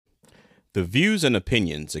The views and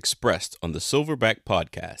opinions expressed on the Silverback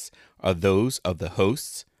podcast are those of the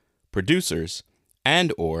hosts, producers,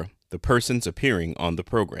 and/or the persons appearing on the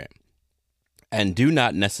program, and do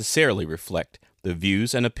not necessarily reflect the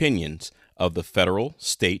views and opinions of the federal,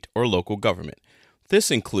 state, or local government. This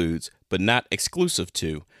includes, but not exclusive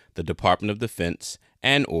to, the Department of Defense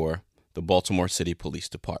and/or the Baltimore City Police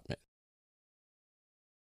Department.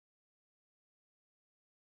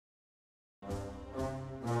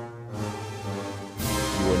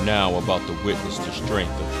 You are now about to witness the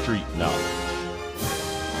strength of street knowledge.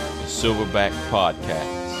 The Silverback Podcast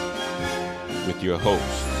with your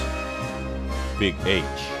hosts, Big H,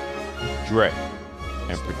 Dre,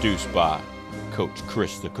 and produced by Coach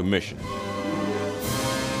Chris the Commissioner.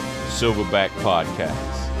 The Silverback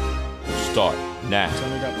Podcast will start now.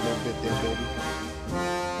 Turn it up a little bit there, baby.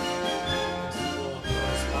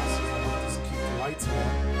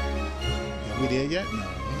 Are we there yet? No,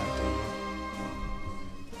 we're not there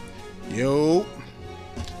yet.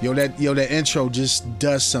 Yo, that intro just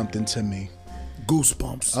does something to me.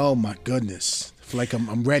 Goosebumps. Oh my goodness. I feel like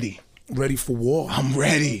I'm ready. Ready for war. I'm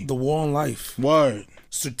ready. The war on life. Word.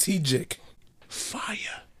 Strategic.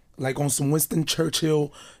 Fire. Like on some Winston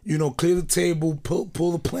Churchill, clear the table,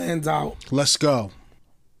 pull the plans out. Let's go.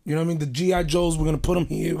 You know what I mean? The G.I. Joes, we're going to put them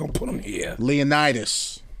here, we're going to put them here.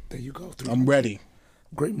 Leonidas. There you go. I'm ready.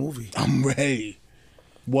 Great movie. I'm ready.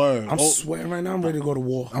 Word. I'm sweating right now, I'm ready to go to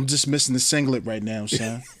war. I'm just missing the singlet right now,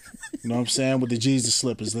 son. You know what I'm saying? With the Jesus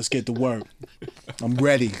slippers. Let's get to work. I'm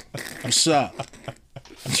ready. What's up?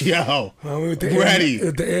 Yo. Ready.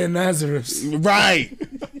 The Air Nazareth. Right.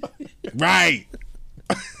 Right.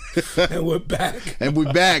 And we're back. And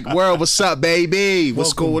we're back. World, what's up, baby? What's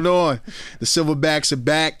Welcome. going on? The Silverbacks are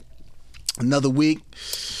back. Another week.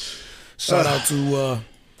 Shout out to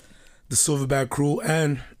the Silverback crew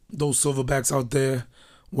and those Silverbacks out there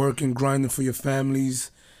working, grinding for your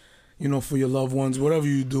families, for your loved ones, whatever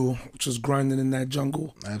you do, just grinding in that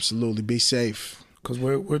jungle. Absolutely. Be safe. Because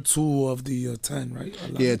we're 2 of the 10, right?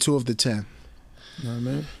 11. Yeah, 2 of the 10. You know what I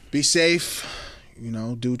mean? Be safe.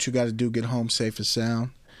 Do what you got to do. Get home safe and sound.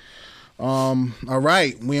 All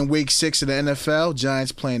right. We in week 6 of the NFL.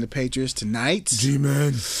 Giants playing the Patriots tonight.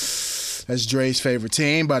 G-Man. That's Dre's favorite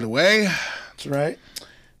team, by the way. That's right.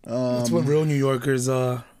 That's what real New Yorkers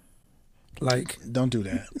like. Don't do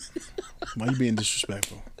that. Why you being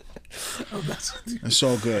disrespectful? It's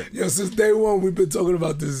all good. Yo, since day one, we've been talking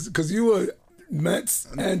about this because you were Mets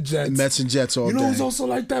and Jets. Mets and Jets all day. You know who's also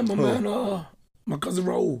like that? My man, my cousin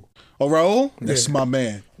Raul. Oh, Raul? That's Yeah. my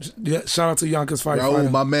man. Yeah, shout out to Yonkers Fight Raul, Fighter.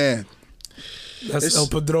 my man. That's El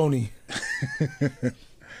Padroni.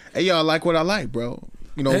 Hey, y'all, I like what I like, bro.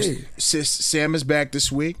 Hey. Sam is back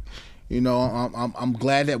this week. I'm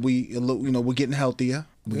glad that we're getting healthier.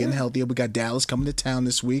 We're getting healthier. We got Dallas coming to town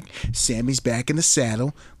this week. Sammy's back in the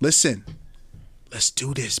saddle. Listen, let's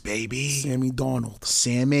do this, baby. Sammy Darnold.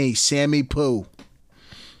 Sammy Pooh.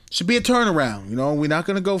 Should be a turnaround. We're not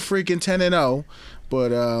gonna go freaking 10-0, but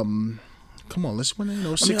come on, let's win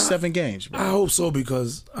 6-7 games, bro. I hope so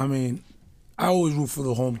because I always root for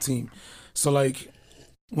the home team. So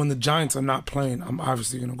when the Giants are not playing, I'm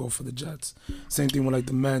obviously gonna go for the Jets. Same thing with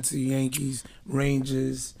the Mets, the Yankees,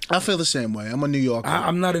 Rangers. I feel the same way. I'm a New Yorker.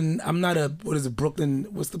 I'm not a what is it, Brooklyn?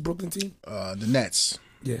 What's the Brooklyn team? The Nets.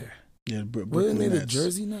 Yeah. Yeah, Weren't Brooklyn they the Nets.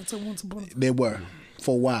 Jersey Nets at once upon a time? They were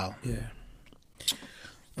for a while. Yeah.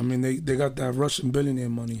 They got that Russian billionaire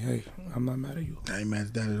money. Hey, I'm not mad at you. I ain't mad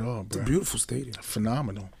at that at all, It's a bro. beautiful stadium.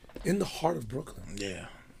 Phenomenal. In the heart of Brooklyn. Yeah.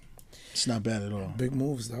 It's not bad at all. Big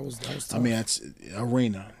moves. That was tough. It's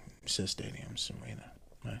arena. It says stadium. It's arena.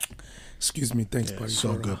 Right. Excuse me. Thanks, Yeah, buddy.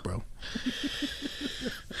 so good, bro.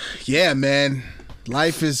 Yeah, man.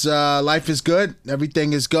 Life is good.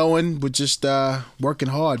 Everything is going. We're just working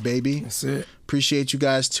hard, baby. That's it. Appreciate you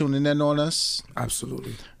guys tuning in on us.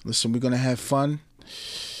 Absolutely. Listen, we're gonna have fun.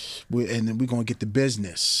 And then we're gonna get the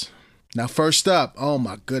business. Now, first up, oh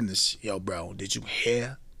my goodness, yo, bro, did you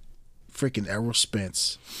hear freaking Errol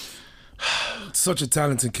Spence? Such a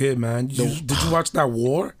talented kid, man. Did you watch that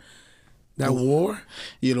war? War?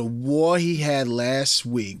 Yeah, the war he had last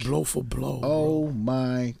week. Blow for blow. Oh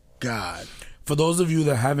my God. For those of you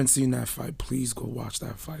that haven't seen that fight, please go watch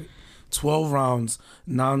that fight. 12 rounds,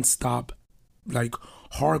 nonstop,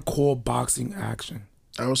 hardcore boxing action.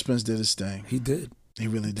 Errol Spence did his thing. He did. He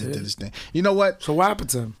really did his thing. You know what? So what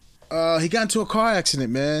happened to him? He got into a car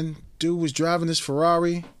accident, man. Dude was driving his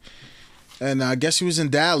Ferrari, and I guess he was in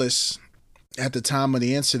Dallas at the time of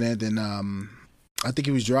the incident, and I think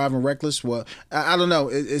he was driving reckless. Well, I don't know.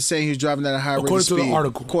 It's saying he was driving at a high rate of speed. According to the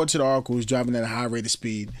article. According to the article, he was driving at a high rate of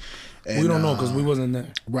speed. And, We don't know because we wasn't there.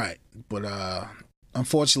 Right. But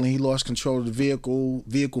Unfortunately, he lost control of the vehicle.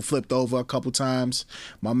 Vehicle flipped over a couple times.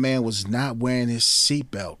 My man was not wearing his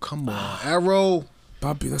seatbelt. Come on, Arrow.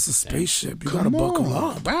 Papi, that's a spaceship. You Come gotta buckle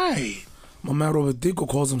on. up. Right. My man Robertico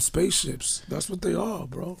calls them spaceships. That's what they are,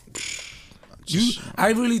 bro.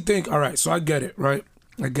 I really think, all right, so I get it, right?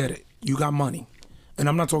 I get it. You got money. And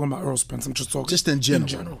I'm not talking about Earl Spence. I'm just talking Just in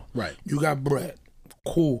general. Right. You got bread.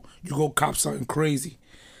 Cool. You go cop something crazy.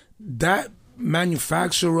 That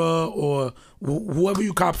manufacturer or whoever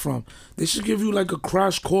you cop from, they should give you like a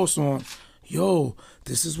crash course on, yo,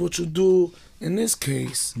 this is what you do in this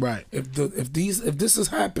case. Right. If this is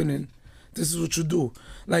happening, this is what you do.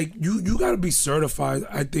 Like you gotta be certified,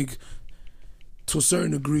 I think, to a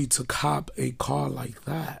certain degree to cop a car like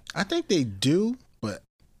that. I think they do, but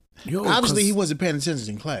Yo, obviously he wasn't paying attention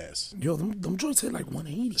in class. Yo, them joints hit like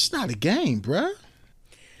 180. It's not a game, bruh.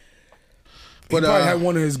 But he probably had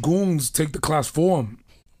one of his goons take the class for him.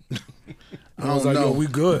 I was like, know. yo, we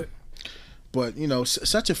good. But, you know,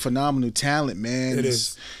 such a phenomenal talent, man. It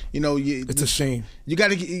is. You know, It's a shame. You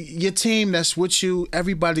got to your team that's with you.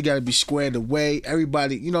 Everybody got to be squared away.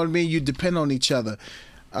 Everybody, you know what I mean? You depend on each other.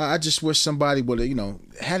 I just wish somebody would have, you know,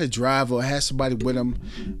 had a driver or had somebody with them.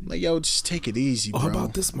 Like, yo, just take it easy, bro. How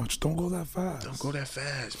about this much? Don't go that fast. Don't go that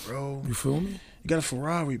fast, bro. You feel me? You got a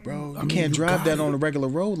Ferrari, bro. You mean, can't you drive that got on it. a regular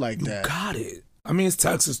road like You that. got it. I mean, it's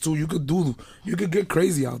Texas too. You could get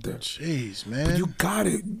crazy out there. Jeez, man. But you got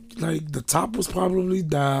it. Like the top was probably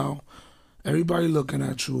down. Everybody looking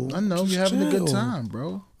at you. I know Just you're having a good chill. time,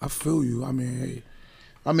 bro. I feel you. I mean, hey.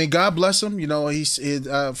 I mean, God bless him. You know,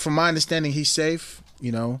 from my understanding, he's safe.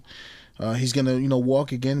 You know, he's gonna, you know,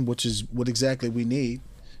 walk again, which is what exactly we need.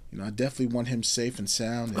 You know, I definitely want him safe and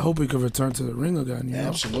sound. I hope he can return to the ring again. You know?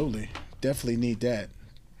 Absolutely, definitely need that.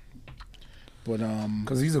 But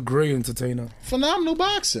Because he's a great entertainer. phenomenal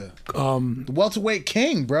boxer. The welterweight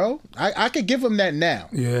king, bro. I could give him that now.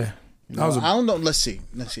 Yeah. That was I don't know. Let's see.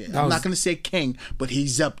 I'm was- not gonna say king, but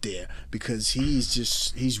he's up there because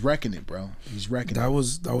he's wrecking it, bro. He's wrecking that it.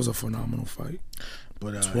 was a phenomenal fight.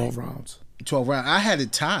 But 12 rounds. 12 rounds. I had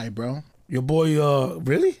it tied, bro. Your boy,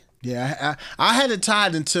 really? Yeah, I had it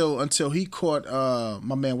tied until he caught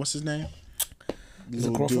my man. What's his name? Is it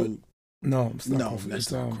Little Crawford? dude. No, it's not No, Crawford. that's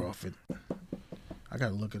It's, not Crawford. I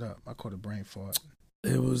gotta look it up. I caught a brain fart.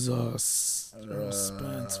 It was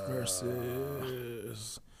Spence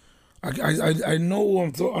versus. I know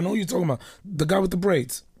who I know who you're talking about. The guy with the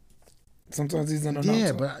braids. Sometimes he's an announcer.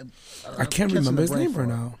 Yeah, but I can't remember his name right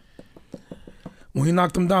now. now. When he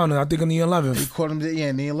knocked him down, I think in the He 11th, caught him. Yeah,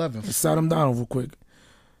 in the 11th. he sat him down real quick.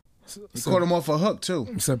 He caught him off a hook too.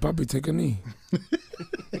 He said, "Papi, take a knee."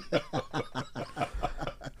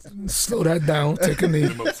 Slow that down. Take a knee.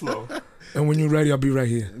 Slow. And when you're ready, I'll be right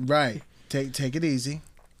here. Right. Take it easy.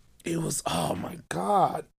 It was, oh my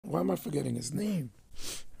God. Why am I forgetting his name?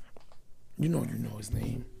 You know his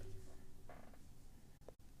name.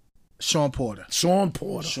 Sean Porter. Sean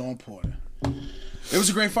Porter. Sean Porter. It was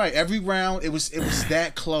a great fight. Every round, it was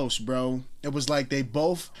that close, bro. It was like they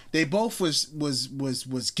both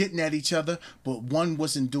was getting at each other, but one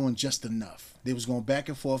wasn't doing just enough. They was going back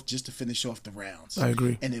and forth just to finish off the rounds. I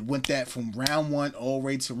agree. And it went that from round 1 all the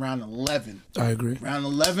way to round 11. I agree. Round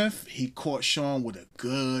 11th, he caught Sean with a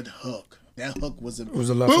good hook. That hook was a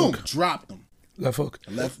left boom, hook. dropped him. Left hook.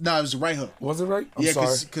 No, it was a right hook. Was it right? I'm Yeah,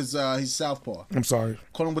 sorry. because he's southpaw. I'm sorry.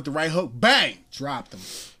 Caught him with the right hook, bang, dropped him.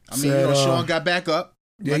 I mean, Said, Sean got back up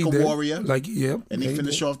Yeah, like he a did. warrior, Like, yeah. and yeah, he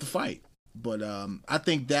finished did. off the fight. But I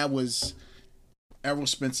think that was Errol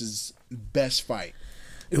Spence's best fight.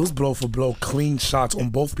 It was blow for blow, clean shots on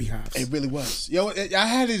both behalves. It really was. I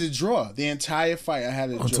had it a draw the entire fight. I had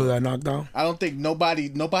it a Until draw. that knockdown. I don't think nobody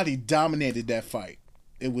dominated that fight.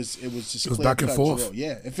 It was just It was clear back and cut forth. draw.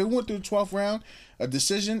 Yeah, if it went through the 12th round, a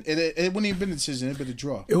decision, it wouldn't even been a decision. It'd been a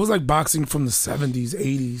draw. It was like boxing from the 70s,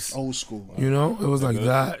 80s. Old school. You know? It was like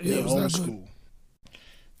that. Yeah, it was old that good. school.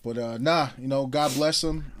 But God bless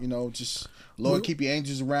him. Just Lord keep your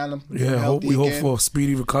angels around him. Yeah, we hope for a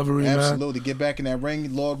speedy recovery, man. Absolutely. Get back in that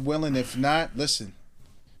ring, Lord willing. If not, listen,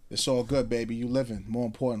 it's all good, baby. You living, more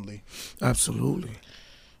importantly. Absolutely.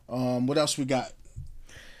 What else we got?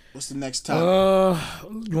 What's the next topic?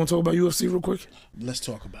 You want to talk about UFC real quick? Let's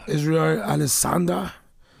talk about it. Israel Adesanya,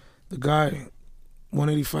 the guy,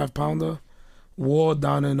 185-pounder, war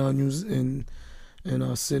down in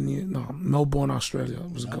Sydney, Melbourne, Australia.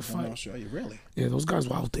 It was a good fight. Australia, really? Yeah, those guys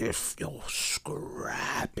were out there,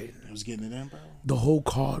 scrapping. It was getting it in, bro. The whole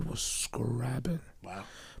card was scrapping. Wow.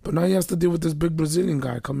 But now he has to deal with this big Brazilian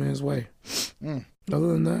guy coming his way. Other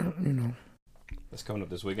than that, That's coming up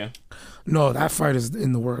this weekend. No, that fight is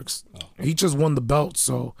in the works. Oh. He just won the belt,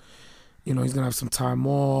 so he's gonna have some time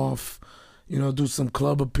off. You know, do some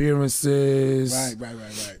club appearances.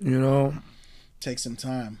 Right. You know, Take some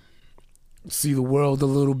time. see the world a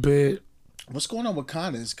little bit. What's going on with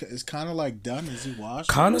Conor? Is Conor like done? Is he washed?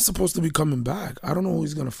 Conor's supposed to be coming back. I don't know who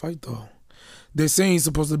he's gonna fight though. They're saying he's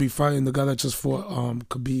supposed to be fighting the guy that just fought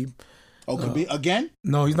Khabib. Oh, Khabib again?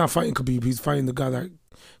 No, he's not fighting Khabib. He's fighting the guy that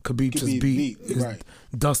Khabib just beat. Right.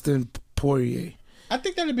 Dustin Poirier. I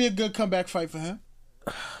think that'd be a good comeback fight for him.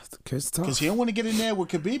 It's tough. Because he don't want to get in there with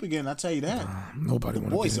Khabib again, I'll tell you that. Nobody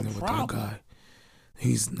want to get in there with that problem. guy.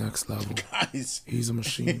 He's next level. Guys, He's a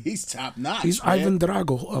machine. he's top notch. He's man. Ivan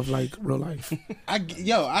Drago of like real life.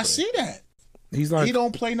 I see that. He's like, He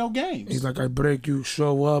don't play no games. he's like, I break you,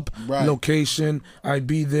 show up, Right. location, I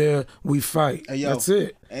be there, we fight. Hey, yo, That's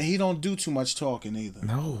it. And he don't do too much talking either.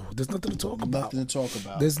 No, there's nothing to talk about. Nothing to talk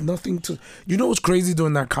about. There's nothing to. You know what's crazy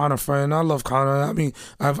during that Conor fight? And I love Conor. I mean,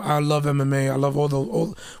 I love MMA. I love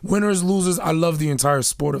all winners, losers. I love the entire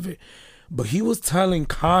sport of it. But he was telling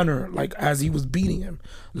Conor, like, as he was beating him,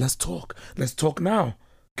 let's talk. Let's talk now.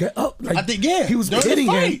 Get up. Like, I think, yeah, he was during the hitting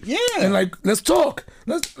fight, him. yeah. And like, let's talk.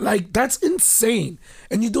 That's insane.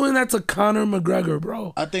 And you're doing that to Conor McGregor,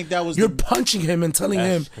 bro. I think that was You're punching him and telling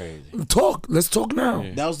him, crazy. talk. Let's talk now.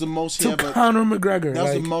 that was the most he To ever. Conor McGregor. That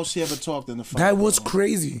was like, the most he ever talked in the fight. that was bro.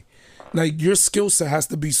 crazy. Like, your skill set has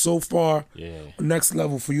to be so far next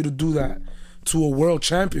level for you to do that to a world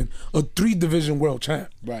champion, a 3-division world champ.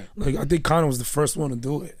 Right. Like, I think Conor was the first one to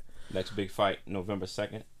do it. Next big fight, November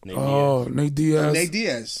 2nd. Nate Diaz. Nate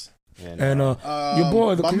Diaz. And your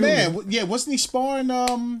boy, the my comedian, man, yeah, wasn't he sparring?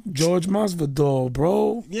 George Masvidal,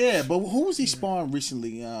 bro. Yeah, but who was he sparring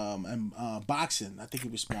recently? Boxing. I think he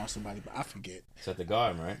was sparring somebody, but I forget. It's at the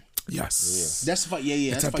Garden, right? Yes. That's the fight. Yeah.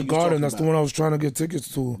 It's That's at the the fight you was Garden. talking That's the about. one I was trying to get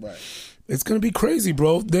tickets to. Right. It's gonna be crazy,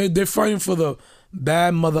 bro. They're fighting for the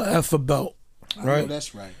bad mother effer belt, I know right?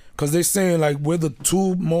 that's right. Because they're saying, like, we're the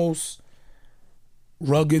 2 most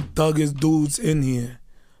rugged, thuggish dudes in here.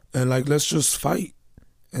 And, like, let's just fight.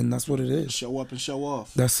 And that's what it is. Show up and show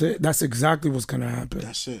off. That's it. That's exactly what's going to happen.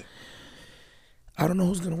 That's it. I don't know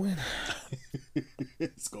who's going to win.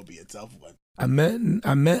 It's gonna be a tough one. I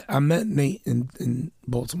met Nate in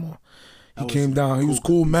Baltimore. He That was came down. He was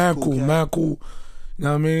cool, mad cool. You know what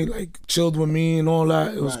I mean? Like, chilled with me and all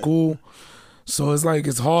that. It was Right. cool. So it's like,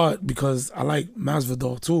 it's hard because I like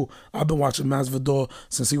Masvidal too. I've been watching Masvidal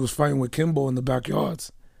since he was fighting with Kimbo in the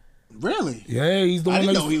backyards. Really? Yeah, he's the I one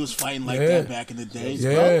didn't that know he was fighting like Yeah. that back in the days.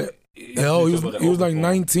 Yeah. Bro. Yo, he was like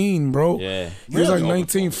 19, bro. Yeah. He was like Really?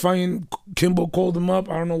 19 fighting. Kimbo called him up.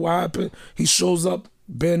 I don't know what happened. He shows up,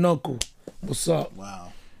 bare knuckle. What's up?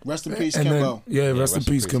 Wow. Rest in peace, And Kimbo. then, rest in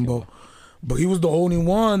peace, Kimbo. But he was the only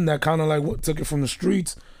one that kind of like took it from the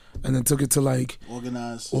streets and then took it to like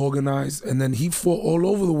Organized. and then he fought all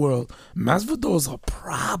over the world. Masvidal's a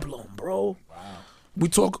problem, bro. Wow. We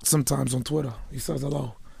talk sometimes on Twitter. He says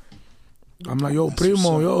hello. I'm like, yo, That's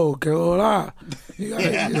primo, what's yo, que hola. You know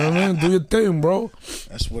what I mean? Do your thing, bro.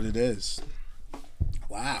 That's what it is.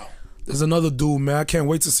 Wow. There's another dude, man. I can't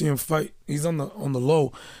wait to see him fight. He's on the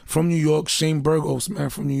low. From New York, Shane Burgos, man,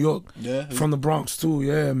 from New York. Yeah. From the Bronx, too.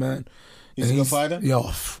 Yeah, man. He's And a good fighter? Yo,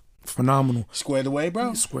 phenomenal. Squared away, bro.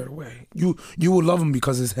 He's squared away. You would love him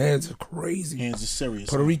because his hands are crazy. Hands are serious.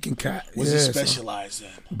 Puerto Rican cat. What's yeah, he so- specialize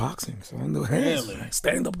in? boxing. So on the hands. Really?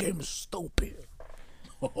 Stand-up game is stupid.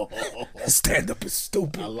 Stand-up is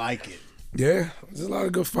stupid. I like it. Yeah, there's a lot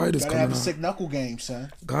of good fighters Gotta coming have a out. sick knuckle game,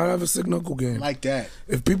 son. Gotta have a sick knuckle game. Like that.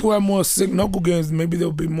 If people had more sick knuckle games, maybe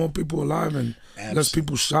there'll be more people alive and less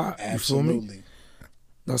people shot. You feel me? Absolutely.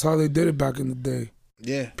 That's how they did it back in the day.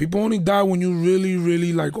 Yeah. People only die when you really,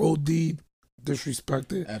 really like OD,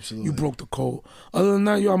 disrespected. Absolutely. You broke the code. Other than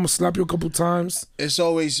that, yo, I'm gonna slap you a couple times. It's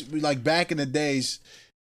always like back in the days,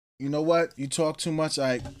 you know what? You talk too much,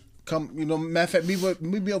 like come, matter of fact,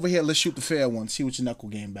 we be over here, let's shoot the fair one, see what your knuckle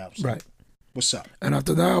game about. Right. What's up? And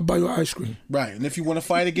after that, I'll buy you ice cream. Right. And if you want to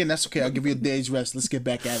fight again, that's okay. I'll give you a day's rest. Let's get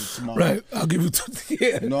back at it tomorrow. Right. I'll give you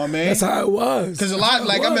yeah. You know what I mean? That's how it was. Because a That's lot, how it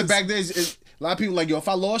like I mean, was. back then, a lot of people like, yo, if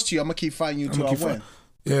I lost to you, I'm gonna keep fighting you until I win.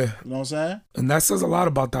 Yeah. You know what I'm saying? And that says a lot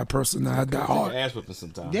about that person that had that heart. Ass whipping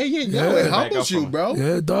sometimes. Yeah, Yeah. it Back humbles up you, on it. bro.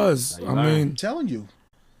 Yeah, it does. Now you I learn. mean, I'm telling you.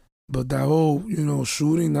 but that whole,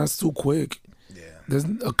 shooting, that's too quick. Yeah. There's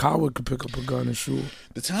a coward could pick up a gun and shoot.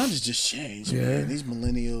 The times has just changed, Yeah. man. These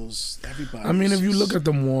millennials, everybody. I mean, if you look at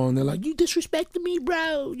them more and they're like, you disrespecting me,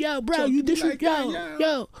 bro. Yo, bro, you disrespect,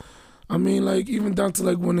 yo. I mean, like, even down to,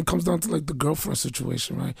 like, when it comes down to, like, the girlfriend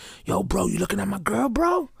situation, right? Yo, bro, you looking at my girl,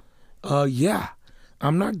 bro? Yeah.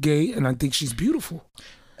 I'm not gay, and I think she's beautiful.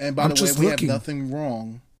 And by I'm the way, just we looking. have nothing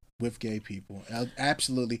wrong with gay people.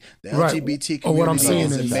 Absolutely. The Right. LGBT Oh, what I'm community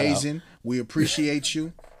saying is is- amazing. We appreciate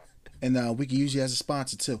you. And we can use you as a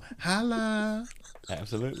sponsor too. Holla.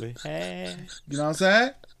 Absolutely. Hey. You know what I'm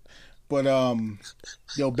saying? But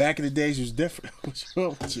yo, back in the days was different. What's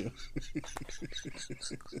wrong with you?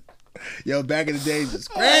 Yo, back in the days was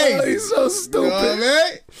crazy. Oh, he's so stupid. You know what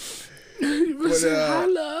I mean? You been saying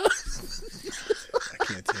holla. I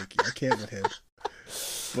can't take it. I can't with him.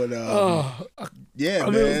 But yeah, I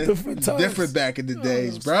mean, man, it was different it's times. different back in the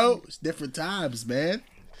days, bro. It's different times, man.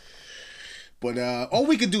 But all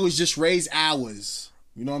we could do is just raise ours.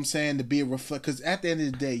 You know what I'm saying? To be a reflect, because at the end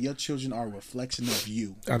of the day, your children are a reflection of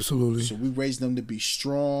you. Absolutely. So we raise them to be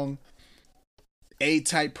strong,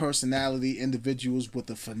 A-type personality individuals with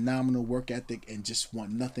a phenomenal work ethic and just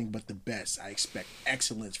want nothing but the best. I expect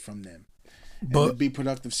excellence from them. And to be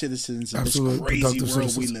productive citizens in this crazy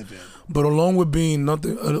world we live in. But along with being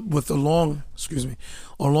nothing, along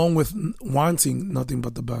with wanting nothing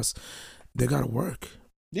but the best, they gotta work.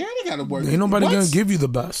 Yeah, they gotta work. Ain't nobody gonna give you the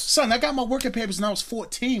best. Son, I got my working papers when I was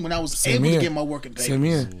 14. When I was able to get my working papers. Same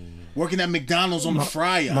here. Working at McDonald's on the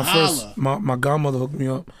fryer. My godmother hooked me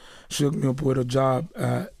up. She hooked me up with a job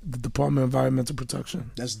at the Department of Environmental Protection.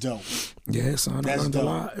 That's dope. Yeah, son. I learned a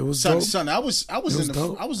lot. It was dope. Son, I was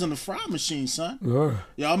in the fry machine, son.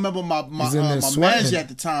 Yeah. I remember my manager at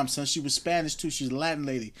the time, son. She was Spanish too. She's a Latin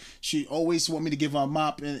lady. She always wanted me to give her a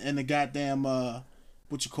mop in the goddamn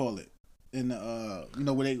what you call it? In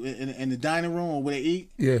the where they in the dining room or where they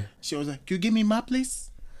eat. Yeah. She was like, "Can you give me a mop, please?"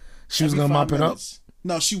 She was gonna mop it up.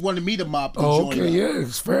 No, she wanted me to mop. Okay, yeah,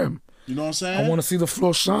 it's fair. You know what I'm saying? I want to see the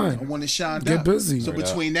floor shine. I want to shine. Get busy. So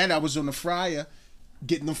between that, I was on the fryer,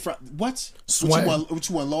 getting the fry. What? Sweating. What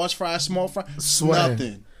you want? Large fry, small fry? Sweating.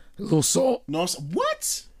 Nothing. A little salt. No,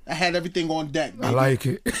 what? I had everything on deck. Baby. I like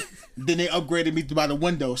it. Then they upgraded me by the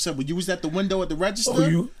window. So when you was at the window at the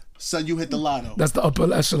register, son, you hit the lotto. That's the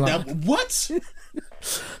upper echelon. What?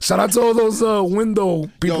 Shout out to all those window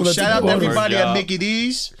people. Yo, shout out to everybody at Mickey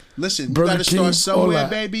D's. Listen, Burger you got to start King, somewhere,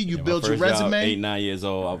 baby. You build your resume. Job, 8, 9 years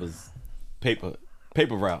old, I was paper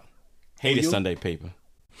route. Hated Sunday paper.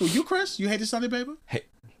 Who, you, Chris? You hated Sunday paper? Hey.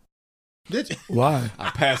 Did you? Why?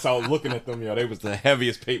 I passed out looking at them, yo. They was the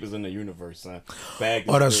heaviest papers in the universe, son.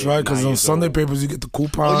 Oh, that's right, because on Sunday papers you get the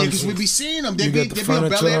coupons. Oh, yeah, because we be seeing them. They be on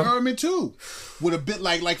Bel Air Herman, too. With a bit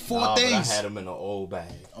like four things. But I had them in an old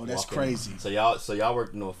bag. Oh, that's crazy. So y'all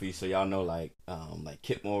work Northeast, so y'all know like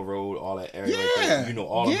Kitmore Road, all that area. Yeah. Like that. You know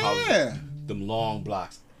all them houses, them long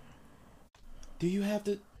blocks. Do you have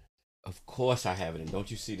the? Of course I have it. And don't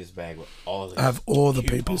you see this bag with all the? I have all the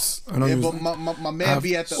papers. I know but my man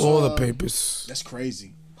be at the all the papers. That's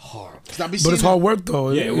crazy. Horrible. But it's hard work though.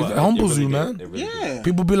 Yeah, it humbles you, man. Yeah.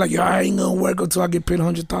 People be like, yo, I ain't gonna work until I get paid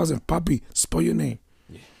 100,000. Papi, spell your name.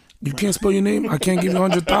 You can't spell your name? I can't give you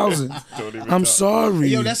 100,000. I'm sorry.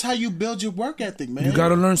 Yo, that's how you build your work ethic, man. You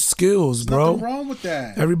gotta learn skills, bro. Nothing wrong with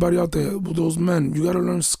that. Everybody out there, those men, you gotta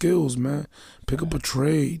learn skills, man. Pick up a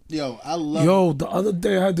trade. Yo, I love. Yo, the other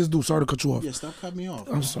day I had this dude. Sorry to cut you off. Yeah, stop cutting me off.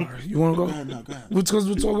 I'm sorry. You wanna go? Go ahead, no, go ahead. Because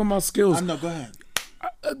we're talking about skills. I know. Go ahead.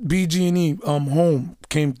 BG&E home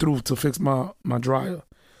came through to fix my dryer.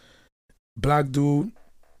 Black dude,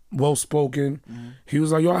 well spoken. Mm-hmm. He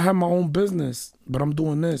was like, yo, I have my own business, but I'm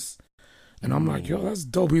doing this. And I'm like, yo, that's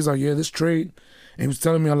dope. He's like, yeah, this trade. And he was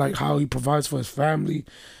telling me like how he provides for his family.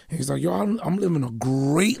 And he's like, yo, I'm living a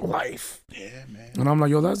great life. Yeah, man. And I'm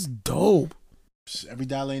like, yo, that's dope. Every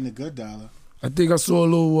dollar ain't a good dollar. I think I saw a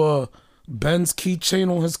little Ben's keychain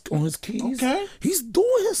on his keys. Okay. He's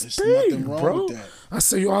doing his There's thing, nothing wrong bro. with that. I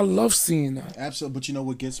say, yo, I love seeing that. Absolutely. But you know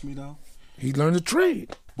what gets me though? He learned to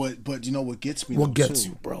trade. But you know what gets me? What gets too?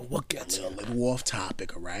 you, bro? What gets you? A little off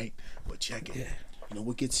topic, all right? But check it. Yeah. You know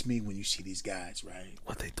what gets me when you see these guys, right?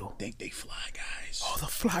 What they do? They fly guys. Oh, the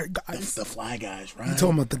fly guys. The fly guys, right? You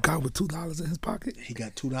talking about the guy with $2 in his pocket? He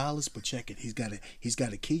got $2, but check it. He's got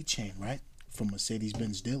a keychain, right? From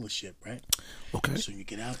Mercedes-Benz dealership, right? Okay. So you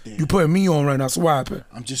get out there. You putting me on right now, so what happened?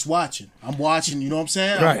 I'm just watching. I'm watching, you know what I'm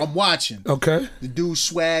saying? Right. I'm watching. Okay. The dude's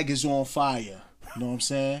swag is on fire. You know what I'm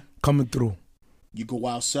saying? Coming through. You go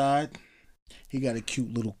outside, he got a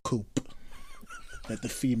cute little coupe that the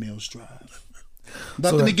females drive.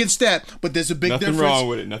 Nothing against that, but there's a big difference. Nothing wrong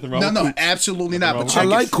with it. Nothing wrong with it. No, absolutely not. But I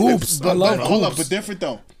like coupes. I love coupes. Hold up, but different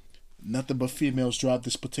though. Nothing but females drive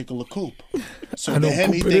this particular coupe. So I know to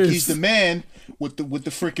him, he coupe think is. he's the man with the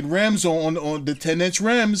freaking rims on the 10-inch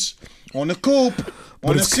rims on the coupe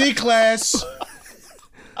on the C-Class.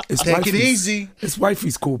 Take it easy. It's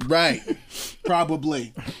wifey's coupe. Right.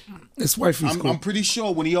 Probably. It's wifey's coupe. I'm pretty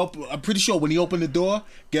sure when he opened the door,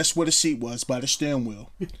 guess where the seat was? By the steering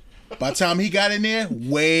wheel. By the time he got in there,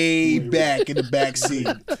 way back in the back seat.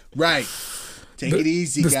 Right. Take it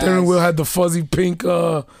easy, the guys. steering wheel had the fuzzy pink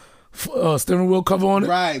steering wheel cover on it.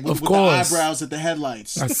 Right, with of course. the eyebrows at the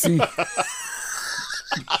headlights. I see.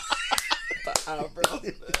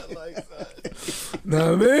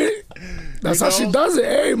 Nah, man. That's how she does it.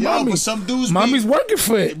 Hey, mommy. But some dudes mommy's working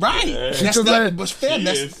for it. Right. She just let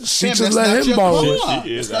him borrow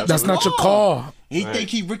it. That's not your car. He think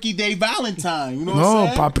he Ricky Day Valentine. You know what I'm saying?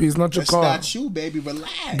 No, Poppy, it's not your car. That's not you, baby.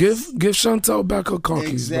 Relax. Give Chantel back her car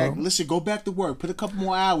keys, Exactly. bro. Listen, go back to work. Put a couple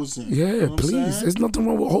more hours in. Yeah, you know please. There's nothing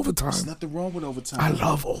wrong with overtime. There's nothing wrong with overtime. I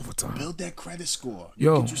love overtime. Build that credit score.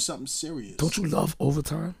 Yo, get you something serious. Don't you love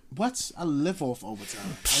overtime? What? I live off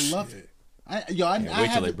overtime. I love it. I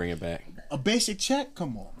wait till they bring it back. A basic check?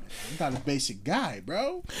 Come on, man. I'm not a basic guy,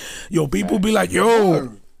 bro. Yo, people be like,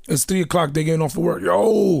 yo, it's 3 o'clock. They getting off of work.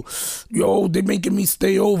 Yo, they making me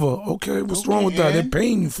stay over. Okay, what's wrong with that? They're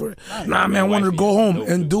paying you for it. Right. Nah, man, I wanted to go home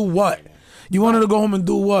and do what? You wanted to go home and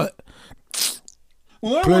do what?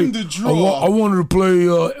 Well, I wanted to draw. I wanted to play,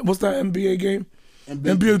 what's that NBA game?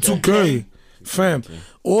 NBA 2K. Fam.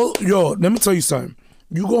 Let me tell you something.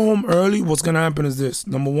 You go home early, what's going to happen is this.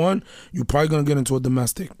 Number one, you're probably going to get into a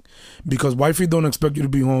domestic because wifey don't expect you to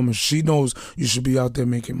be home and she knows you should be out there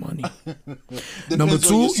making money. Number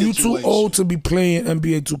two, you too old to be playing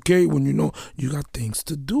NBA 2K when you know you got things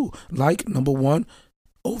to do. Like, number one,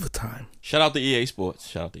 overtime. Shout out to EA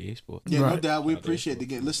Sports. Yeah, right. No doubt. We appreciate the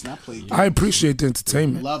game. Listen, I play games. I appreciate the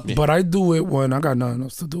entertainment. Love it. But I do it when I got nothing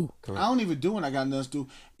else to do. Correct. I don't even do when I got nothing to do.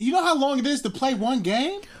 You know how long it is to play one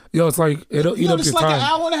game? Yo, it's like, it'll eat up your time. It's like an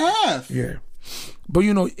hour and a half. Yeah. But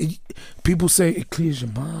you know, people say it clears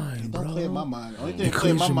your mind, bro. Don't clear my mind. Only thing that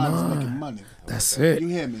clears my mind is making money. That's it. You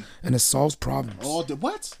hear me? And it solves problems.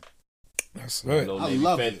 What? That's it. I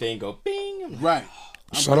love it. Thing go bing. Right.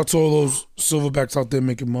 Shout out to all those silverbacks out there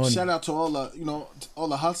making money. Shout out to all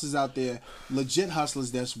the hustlers out there, legit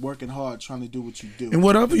hustlers that's working hard trying to do what you do. And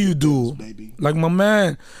whatever you do, baby. Like my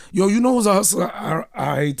man, you know who's a hustler?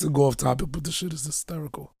 I hate to go off topic, but the shit is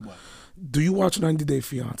hysterical. What? Do you watch 90 Day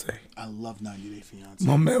Fiance? I love 90 Day Fiance.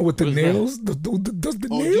 My man with the nails, the dude that does the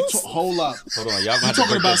nails. Hold up. Hold on, y'all. You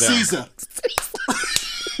talking about Caesar?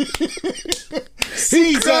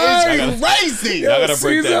 Caesar is crazy. Y'all gotta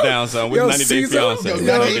break that down, son. With 90 Day Fiance.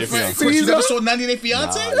 You never saw 90 Day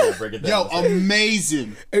Fiance? Nah, break it down.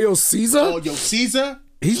 Amazing. Hey, Caesar. Oh, Caesar.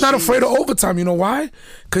 He's not afraid of overtime. You know why?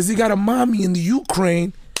 Because he got a mommy in the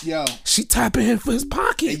Ukraine. Yo, she tapping him for his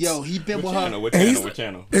pockets. Hey, he been with her. What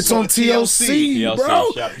channel? It's on TLC, bro.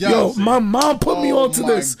 Yo, my mom put me onto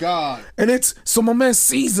this. Oh my God. And it's so my man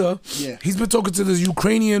Caesar. Yeah. He's been talking to this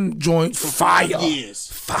Ukrainian joint for 5 years.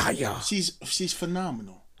 Fire. She's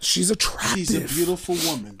phenomenal. She's attractive. She's a beautiful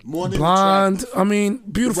woman. More than blonde. Attractive. I mean,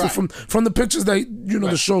 beautiful from the pictures that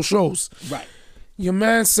the show shows. Right. Your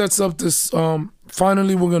man sets up this.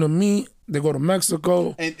 Finally, we're gonna meet. They go to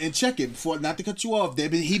Mexico. And check it before, not to cut you off.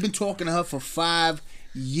 He been talking to her for 5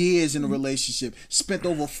 years in a relationship. Spent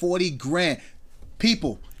over 40 grand.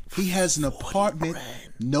 People, he has an apartment,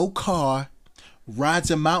 no car, rides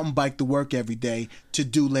a mountain bike to work every day to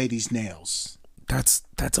do ladies' nails. That's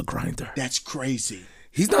a grinder. That's crazy.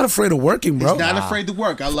 He's not afraid of working, bro. He's not afraid to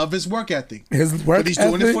work. I love his work ethic. But he's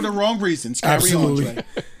doing it for the wrong reasons. Carry on, Dre.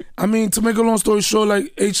 I mean, to make a long story short,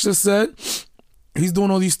 like H just said, he's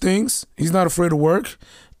doing all these things. He's not afraid of work.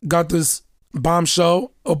 Got this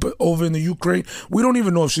bombshell over in the Ukraine. We don't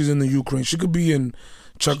even know if she's in the Ukraine. She could be in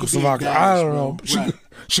Czechoslovakia. I don't know.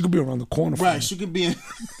 She could be around the corner. Right. She could be in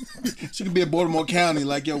Baltimore County.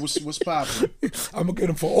 Like, yo, what's poppin'? I'm gonna get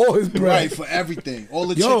him for all his bread. Right, for everything. All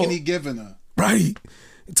the chicken he giving her. Right.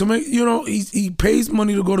 To make he pays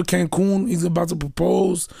money to go to Cancun. He's about to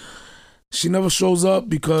propose. She never shows up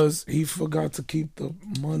because he forgot to keep the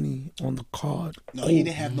money on the card. No, he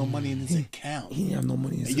didn't have no money in his account. He didn't have no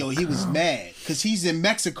money in his account. He was mad because he's in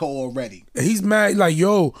Mexico already. He's mad, like,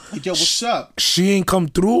 yo, what's up? She ain't come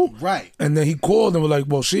through. Right. And then he called and was like,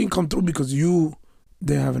 well, she ain't come through because you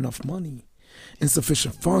didn't have enough money.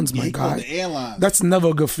 Insufficient funds, my guy. The airlines. That's never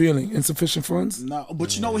a good feeling. Insufficient funds. No,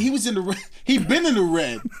 but you know what? He was in the red. He been in the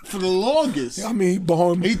red for the longest. I mean,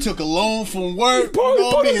 he took a loan from work.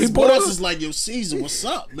 His boss is like, yo, Caesar, what's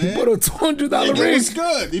up, man? He bought a $200 ring. It was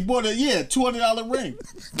good. He bought a $200 ring.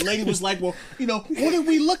 The lady was like, well, what are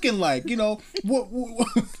we looking like? What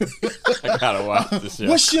I gotta watch this shit.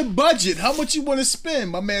 What's your budget? How much you want to spend?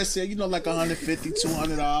 My man said, like $150,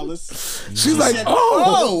 $200. She's like, said,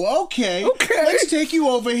 okay. Let's take you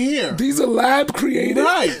over here. These are lab created.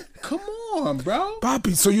 Right. Come on, bro.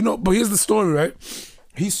 Poppy, so but here's the story, right?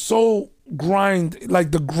 He's so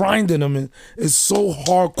the grind in him is so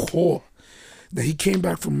hardcore that he came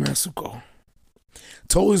back from Mexico.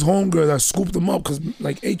 Told his homegirl that scooped him up because,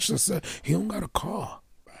 like H just said, he don't got a car.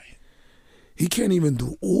 Right. He can't even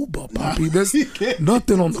do Uber, Poppy. There's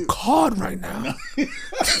nothing on the card right now.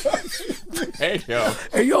 Hey, yo.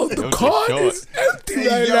 Hey, yo, the card is empty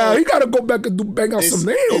right now. He got to go back and bang out some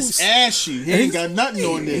nails. It's ashy. He ain't got nothing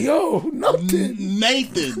on there. Yo, nothing.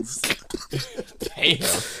 Nathan's. Damn.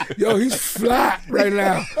 Yo, he's flat right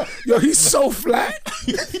now. Yo, he's so flat.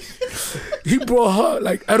 He brought her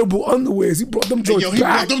like edible underwears. He brought them joints back.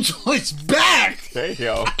 Brought them joints back. Hey,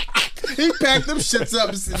 yo. He packed them shits up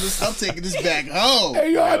and said, I'm taking this back home.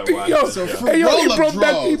 Hey, yo, I think, yo, So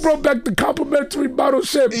he brought back the complimentary bottle of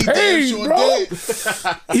champagne, bro.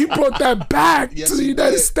 He brought that back to the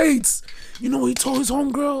United States. You know what he told his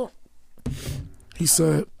homegirl? He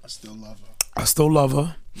said, I still love her. I still love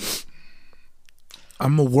her.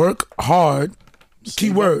 I'm going to work hard.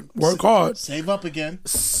 Keyword, work hard. Save up again.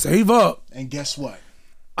 Save up. And guess what?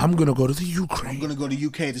 I'm going to go to the Ukraine. I'm going to go to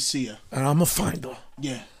UK to see her. And I'm going to find her.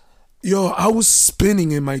 Yeah. Yo, I was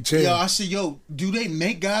spinning in my chair. Yo, I said, do they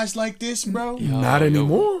make guys like this, bro? Not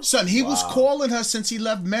anymore. Son, he was calling her since he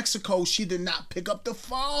left Mexico. She did not pick up the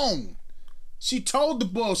phone. She told the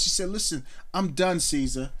boss, she said, listen, I'm done,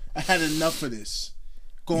 Caesar. I had enough of this.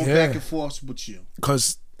 Going back and forth with you.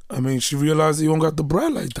 Because, I mean, she realized he don't got the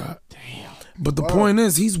bread like that. Damn. But the point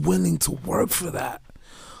is, he's willing to work for that.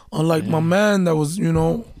 Unlike my man that was,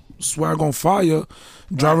 swag on fire,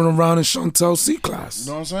 driving around in Chantel C-Class.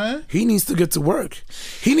 You know what I'm saying? He needs to get to work.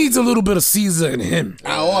 He needs a little bit of Caesar in him.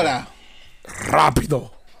 Ahora.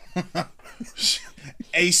 Rápido.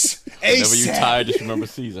 Ace. Whenever you tired, just remember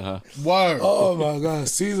Caesar, huh? Word. Oh my God,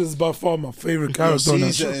 Caesar's by far my favorite character on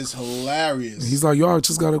that show. Caesar is hilarious. He's like, yo, I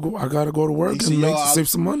just gotta go. I gotta go to work and save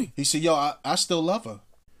some money. He said, yo, I still love her.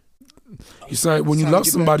 He said, when you love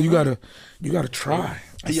somebody, you gotta try.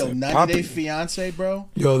 Yo, 90 Day Fiance, bro.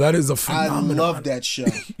 Yo, that is a phenomenon. I love that show.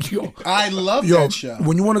 Yo, I love that show.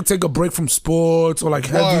 When you want to take a break from sports or like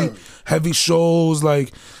heavy shows,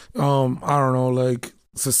 like I don't know, like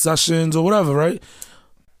Successions or whatever, right?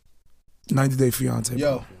 90 Day Fiance.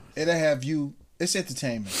 Yo, bro. It'll have you. It's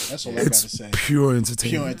entertainment. That's all I gotta say. Pure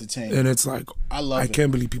entertainment. Pure entertainment. And it's like, I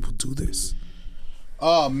can't believe people do this.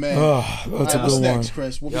 Oh man. That's a good one. Next,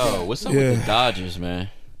 Chris? What's up with the Dodgers, man?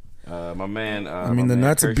 My man. The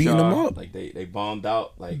Nats are beating them up. Like they bombed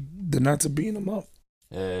out. Like the Nats are beating them up.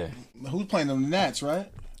 Yeah. Who's playing them? The Nats, right?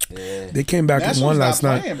 Yeah. They came back and won last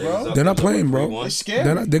night. They're not playing, bro. They're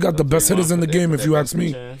scared. They got the best hitters in the game, if you ask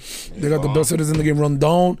me. They got the best hitters in the game.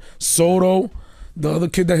 Rondon, Soto, the other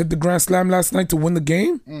kid that hit the grand slam last night to win the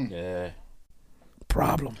game. Yeah.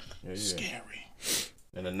 Problem. Yeah. Scary.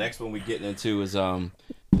 And the next one we getting into is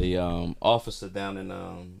the officer down in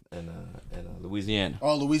Louisiana.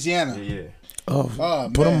 Oh, Louisiana. Yeah.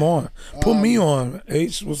 Put him on. Put me on.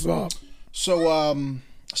 H, what's up? So I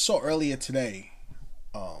saw earlier today,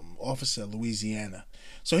 officer Louisiana.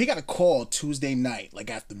 So he got a call Tuesday night,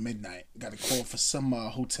 like after midnight. Got a call for some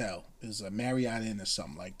hotel. It was a Marriott Inn or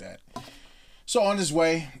something like that. So on his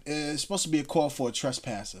way, it's supposed to be a call for a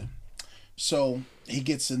trespasser. So he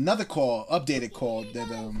gets another call, updated call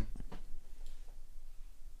that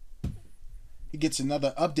he gets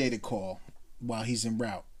another updated call while he's en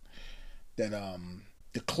route that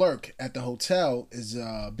the clerk at the hotel is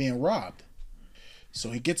being robbed.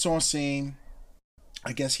 So he gets on scene.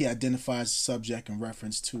 I guess he identifies the subject in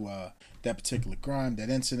reference to that particular crime, that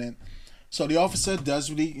incident. So the officer does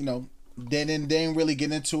what he, they didn't really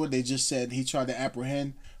get into it. They just said he tried to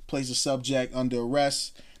apprehend, place the subject under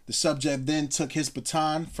arrest. The subject then took his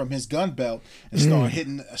baton from his gun belt and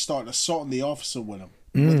started assaulting the officer with him,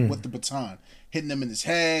 with the baton, hitting him in his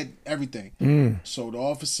head, everything. So the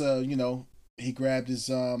officer, he grabbed his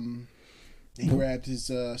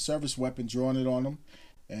service weapon, drawing it on him,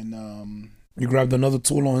 and he grabbed another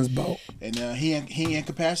tool on his belt, and he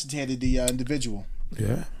incapacitated the individual.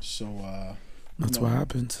 Yeah. So that's what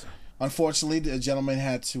happens. Unfortunately, the gentleman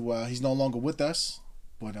had to. He's no longer with us,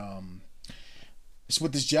 but it's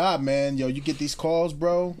with this job, man. Yo, you get these calls,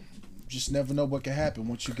 bro. Just never know what can happen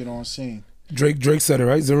once you get on scene. Drake said it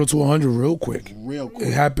right, 0 to 100 real quick.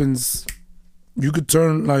 It happens. You could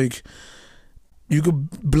turn you could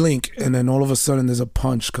blink, and then all of a sudden there's a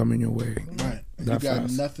punch coming your way. Right. You got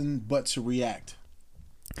fast. Nothing but to react.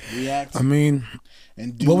 I mean,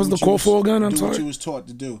 and what was the call for again? I'm sorry. What you was taught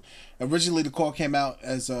to do. Originally, the call came out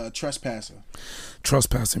as a trespasser.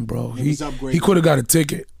 Trespassing, bro. He could have got a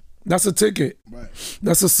ticket. That's a ticket. Right.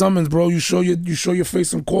 That's a summons, bro. You show your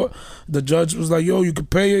face in court. The judge was like, "Yo, you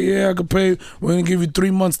could pay it. Yeah, I could pay. We're gonna give you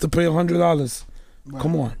 3 months to pay $100. Right.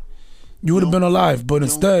 Come on, you would have been alive. But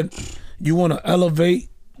instead, you want to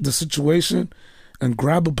elevate the situation and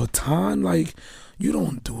grab a baton. Like, you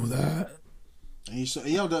don't do that. And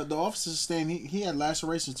the officer's saying he had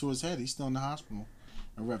lacerations to his head. He's still in the hospital.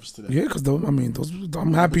 In reference to that. Yeah, because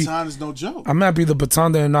I'm happy. The baton is no joke. I'm happy the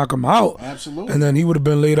baton didn't knock him out. Absolutely. And then he would have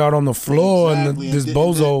been laid out on the floor, exactly. and this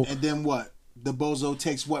bozo. And then what? The bozo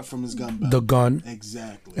takes what from his gun belt? The gun.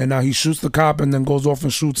 Exactly. And now he shoots the cop, and then goes off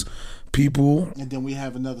and shoots people. And then we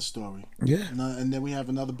have another story. Yeah. And then we have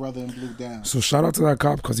another brother in blue down. So shout out to that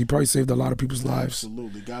cop because he probably saved a lot of people's lives.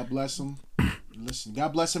 Absolutely. God bless him. Listen,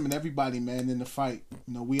 God bless him and everybody, man, in the fight.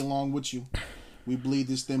 We along with you. We bleed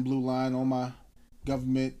this thin blue line on my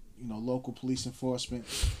government, local police enforcement,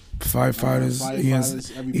 firefighters,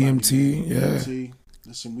 EMT, yeah. EMT.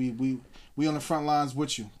 Listen, we on the front lines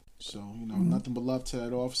with you. So, nothing but love to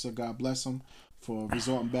that officer. God bless him for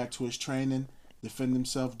resorting back to his training, defending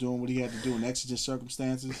himself, doing what he had to do in exigent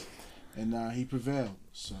circumstances, and he prevailed.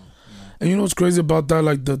 So, And what's crazy about that?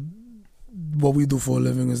 Like what we do for a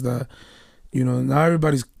living is that, not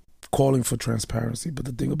everybody's calling for transparency, but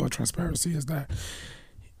the thing about transparency is that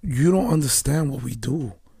you don't understand what we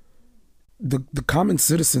do. The common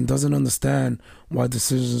citizen doesn't understand why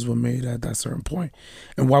decisions were made at that certain point.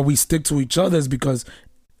 And why we stick to each other is because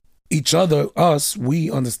we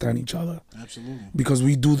understand each other. Absolutely. Because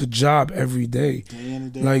we do the job every day. Day in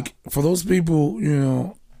and day like, out. For those people,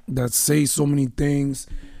 that say so many things,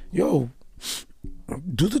 do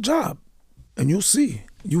the job and you'll see.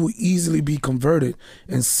 You will easily be converted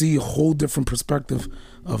and see a whole different perspective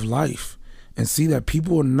of life. And see that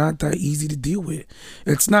people are not that easy to deal with.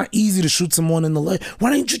 It's not easy to shoot someone in the leg. Why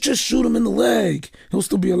don't you just shoot him in the leg? He'll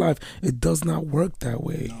still be alive. It does not work that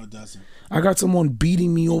way. No, it doesn't. I got someone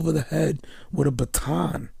beating me over the head with a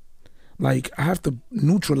baton. Like, I have to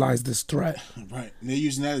neutralize this threat. Right. And they're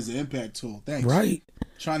using that as an impact tool. Thanks. Right.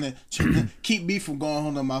 Trying to keep me from going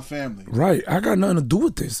home to my family. Right. I got nothing to do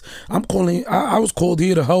with this. I was called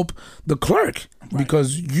here to help the clerk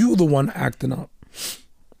because you the one acting up.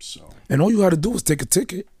 So. And all you had to do was take a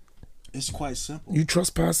ticket. It's quite simple. You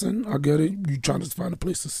trespassing, I get it. You trying to find a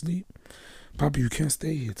place to sleep. Papi, you can't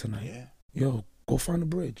stay here tonight. Yeah. Yo, go find a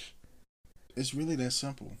bridge. It's really that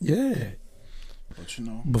simple. Yeah. But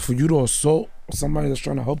But for you to assault somebody that's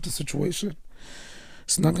trying to help the situation,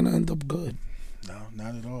 it's not going to end up good. No,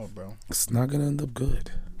 not at all, bro. It's not going to end up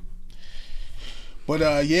good.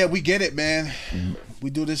 But yeah, we get it, man. We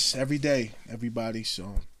do this every day, everybody,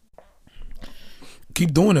 so.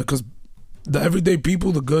 Keep doing it because the everyday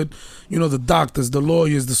people, the good, the doctors, the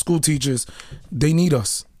lawyers, the school teachers, they need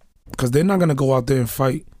us because they're not going to go out there and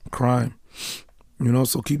fight crime.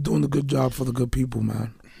 So keep doing the good job for the good people,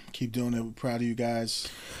 man. Keep doing it. We're proud of you guys.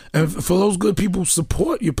 And for those good people,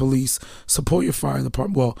 support your police, support your fire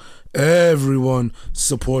department. Well, everyone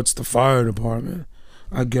supports the fire department.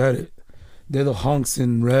 I get it. They're the hunks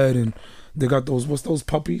in red and they got what's those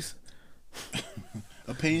puppies?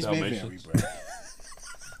 Opinions may vary, bro.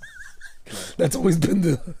 That's always been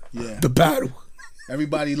the battle.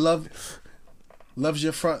 Everybody loves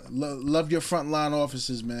your frontline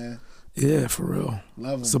officers, man. Yeah, for real.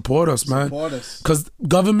 Love them. Support us, man. Support us. Because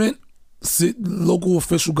local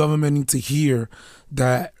official government need to hear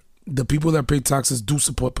that the people that pay taxes do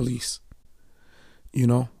support police.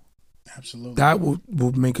 Absolutely. That will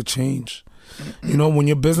make a change. When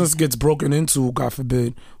your business gets broken into, God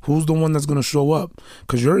forbid, who's the one that's going to show up?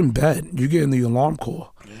 Because you're in bed. You're getting the alarm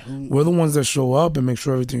call. Yeah, we're the ones that show up and make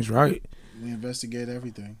sure everything's right. We investigate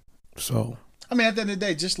everything. So. I mean, at the end of the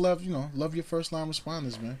day, just love your first line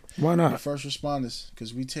responders, man. Why not? Your first responders,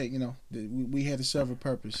 because we take, we here to serve a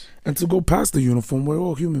purpose. And to go past the uniform, we're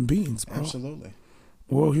all human beings, bro. Absolutely.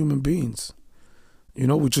 We're all human beings.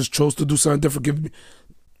 We just chose to do something different.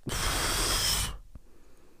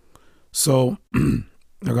 So, I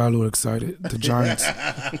got a little excited. The Giants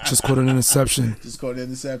just caught an interception.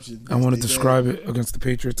 I want to describe it against the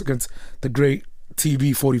Patriots, against the great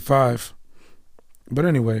TB45. But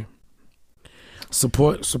anyway.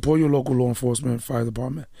 Support your local law enforcement, fire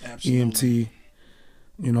department, Absolutely.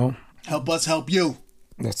 EMT, Help us help you.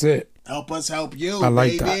 That's it. Help us help you, I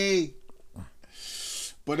like baby. That.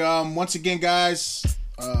 But once again, guys,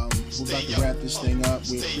 we're about to wrap this thing up.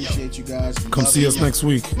 We appreciate you guys. Come see us next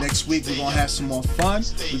week. Next week, we're going to have some more fun.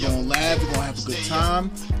 We're going to laugh. We're going to have a good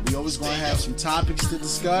time. We always going to have some topics to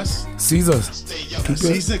discuss. Caesar,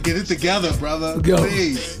 get it together, brother. Yo.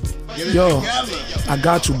 Please. Get it together. I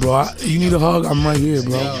got you, bro. You need a hug? I'm right here,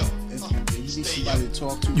 bro. Yo, if you need somebody to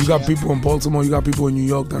talk to. You got people in Baltimore. You got people in New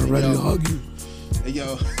York that are ready to hug you. Hey,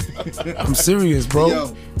 yo. I'm serious, bro.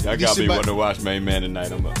 Yo, y'all got me want to watch Main Man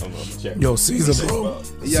tonight. I'm check. Yo, Caesar, bro.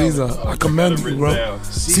 Caesar, I commend you, bro.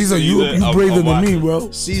 Caesar, you braver than me, bro.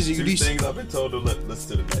 Caesar, you need things I've been told to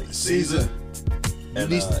listen to tonight. Caesar. And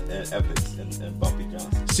Epix and Bumpy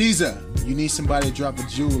Johnson. Caesar. You need somebody to drop a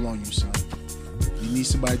jewel on you, son. You need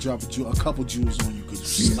somebody to drop a couple jewels on you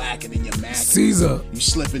because you slacking in your Mac. Caesar. You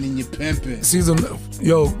slipping in your pimping. Caesar,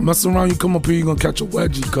 yo, mess around, you come up here, you gonna catch a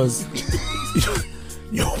wedgie because...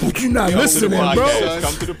 Yo, you not listening, bro.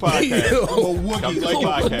 Come to the podcast. Come to the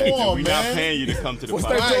podcast. on, We're not paying you to come to the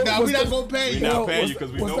podcast. Right, now we not gonna pay you. We're not paying you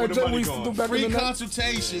because we know where the money going. Free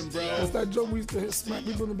consultation, bro. What's that joke we used to hit, smack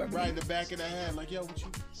people in the back? Right in the back of the head, like, yo, what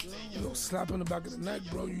you doing? Yo, slap in the back of the neck,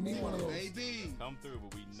 bro. You need one of those. Baby. Come through,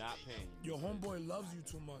 but we not paying you. Your homeboy loves you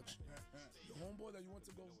too much. Your homeboy that you want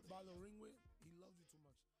to go buy the ring with.